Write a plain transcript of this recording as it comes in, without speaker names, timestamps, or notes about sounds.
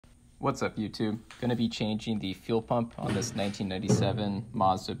What's up, YouTube? Gonna be changing the fuel pump on this 1997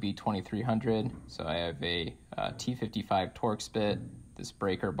 Mazda B2300. So I have a T55 Torx Bit, this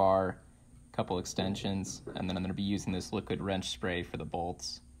breaker bar, a couple extensions, and then I'm gonna be using this liquid wrench spray for the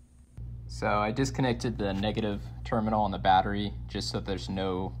bolts. So I disconnected the negative terminal on the battery just so there's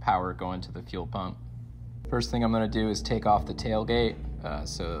no power going to the fuel pump. First thing I'm gonna do is take off the tailgate.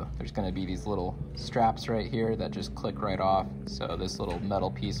 So there's going to be these little straps right here that just click right off. So this little metal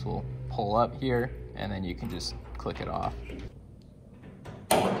piece will pull up here and then you can just click it off.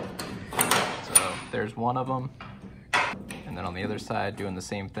 So there's one of them. And then on the other side doing the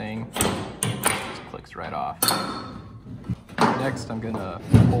same thing, just clicks right off. Next I'm going to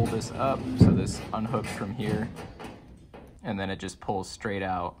pull this up so this unhooks from here and then it just pulls straight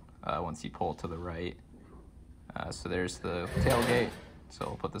out once you pull to the right. So there's the tailgate. So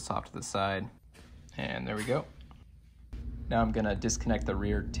I'll put this off to the side, and there we go. Now I'm gonna disconnect the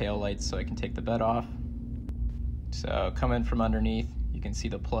rear tail lights so I can take the bed off. So coming from underneath, you can see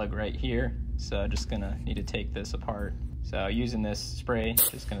the plug right here. So just gonna need to take this apart. So using this spray,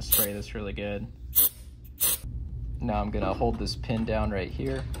 just gonna spray this really good. Now I'm gonna hold this pin down right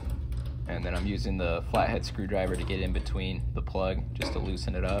here, and then I'm using the flathead screwdriver to get in between the plug, just to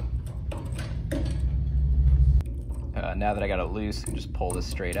loosen it up. Now that I got it loose, I can just pull this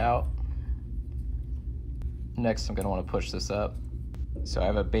straight out. Next, I'm going to want to push this up. So I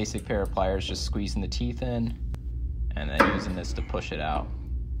have a basic pair of pliers, just squeezing the teeth in, and then using this to push it out.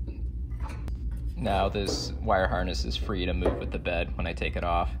 Now this wire harness is free to move with the bed when I take it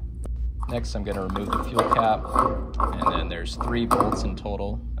off. Next, I'm going to remove the fuel cap, and then there's 3 bolts in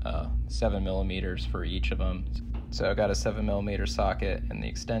total, 7 millimeters for each of them. So I've got a 7 millimeter socket in the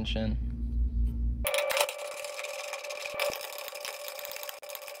extension.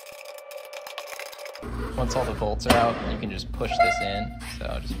 Once all the bolts are out, you can just push this in.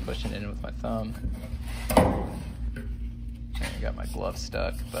 So just pushing it in with my thumb. And I got my glove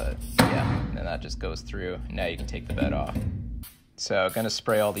stuck, but yeah, and then that just goes through. Now you can take the bed off. So I'm gonna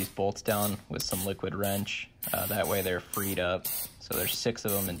spray all these bolts down with some liquid wrench. That way they're freed up. So there's 6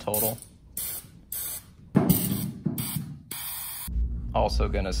 of them in total. Also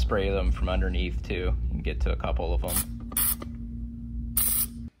gonna spray them from underneath too, and get to a couple of them.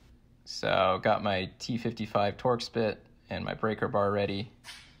 So got my T55 Torx Bit and my breaker bar ready.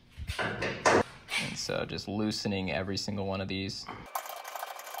 And so just loosening every single one of these.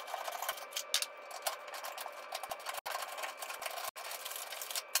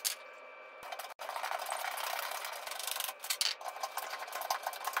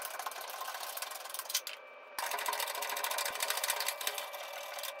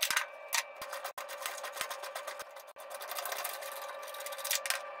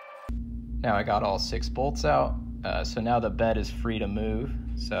 Now I got all 6 bolts out, so now the bed is free to move,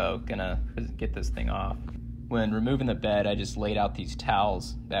 so gonna get this thing off. When removing the bed, I just laid out these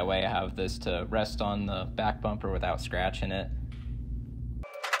towels, that way I have this to rest on the back bumper without scratching it.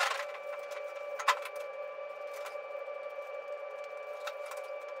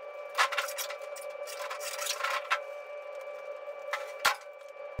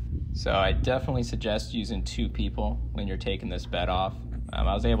 So I definitely suggest using 2 people when you're taking this bed off. I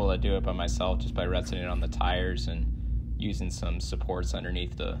was able to do it by myself just by resting it on the tires and using some supports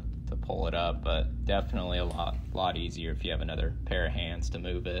underneath to pull it up, but definitely a lot easier if you have another pair of hands to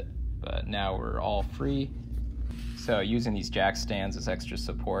move it. But now we're all free. So using these jack stands as extra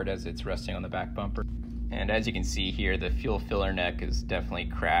support as it's resting on the back bumper. And as you can see here, the fuel filler neck is definitely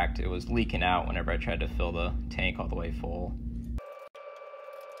cracked. It was leaking out whenever I tried to fill the tank all the way full.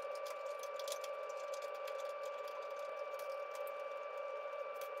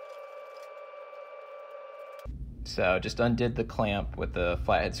 So just undid the clamp with the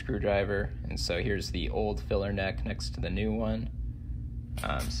flathead screwdriver, and so here's the old filler neck next to the new one.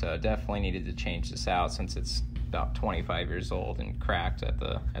 So definitely needed to change this out since it's about 25 years old and cracked at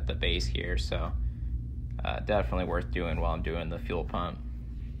the base here. So definitely worth doing while I'm doing the fuel pump.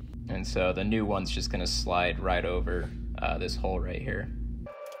 And so the new one's just gonna slide right over this hole right here.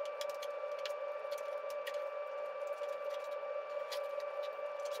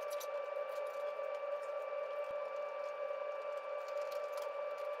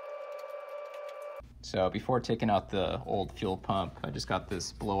 So before taking out the old fuel pump, I just got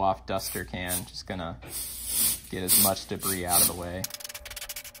this blow-off duster can, just gonna get as much debris out of the way.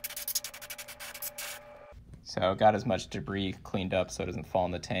 So I got as much debris cleaned up so it doesn't fall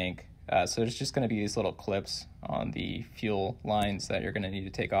in the tank. So there's just gonna be these little clips on the fuel lines that you're gonna need to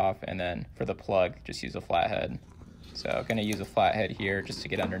take off, and then for the plug, just use a flathead. So I'm gonna use a flathead here just to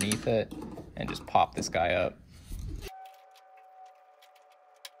get underneath it and just pop this guy up.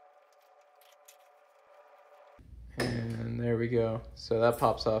 And there we go. So that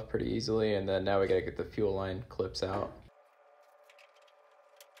pops off pretty easily, and then now we gotta get the fuel line clips out.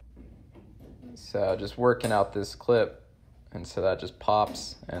 So just working out this clip, and so that just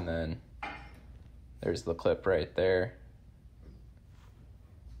pops, and then there's the clip right there.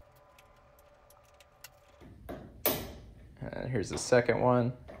 And here's the second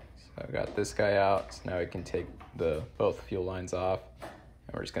one. So I got this guy out, so now we can take both fuel lines off,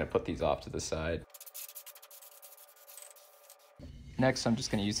 and we're just gonna put these off to the side. Next, I'm just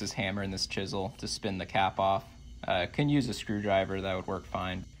gonna use this hammer and this chisel to spin the cap off. Can use a screwdriver, that would work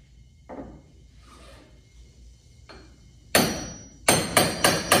fine.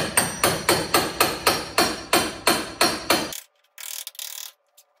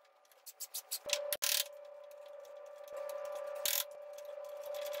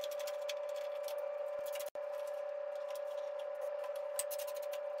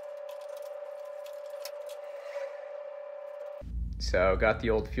 So got the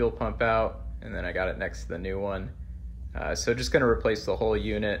old fuel pump out, and then I got it next to the new one. So just gonna replace the whole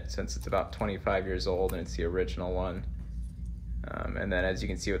unit since it's about 25 years old and it's the original one. And then as you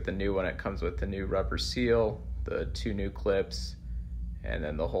can see with the new one, it comes with the new rubber seal, the 2 new clips, and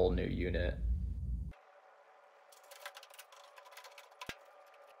then the whole new unit.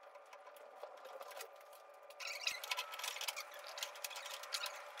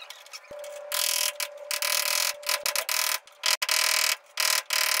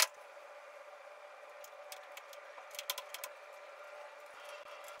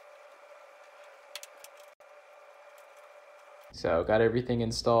 So got everything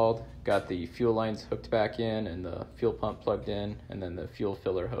installed, got the fuel lines hooked back in and the fuel pump plugged in, and then the fuel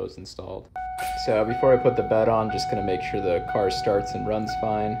filler hose installed. So before I put the bed on, just gonna make sure the car starts and runs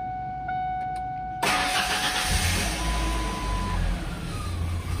fine.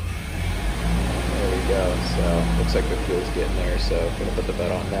 There we go, so looks like the fuel's getting there, so I'm gonna put the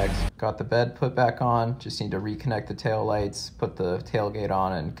bed on next. Got the bed put back on, just need to reconnect the tail lights, put the tailgate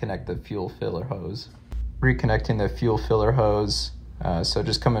on, and connect the fuel filler hose. Reconnecting the fuel filler hose, so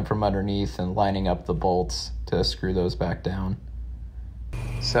just coming from underneath and lining up the bolts to screw those back down.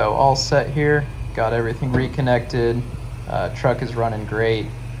 So all set here, got everything reconnected, truck is running great.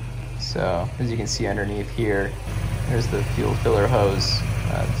 So as you can see underneath here, there's the fuel filler hose,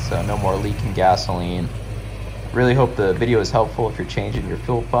 so no more leaking gasoline. Really hope the video is helpful if you're changing your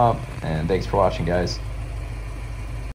fuel pump, and thanks for watching, guys.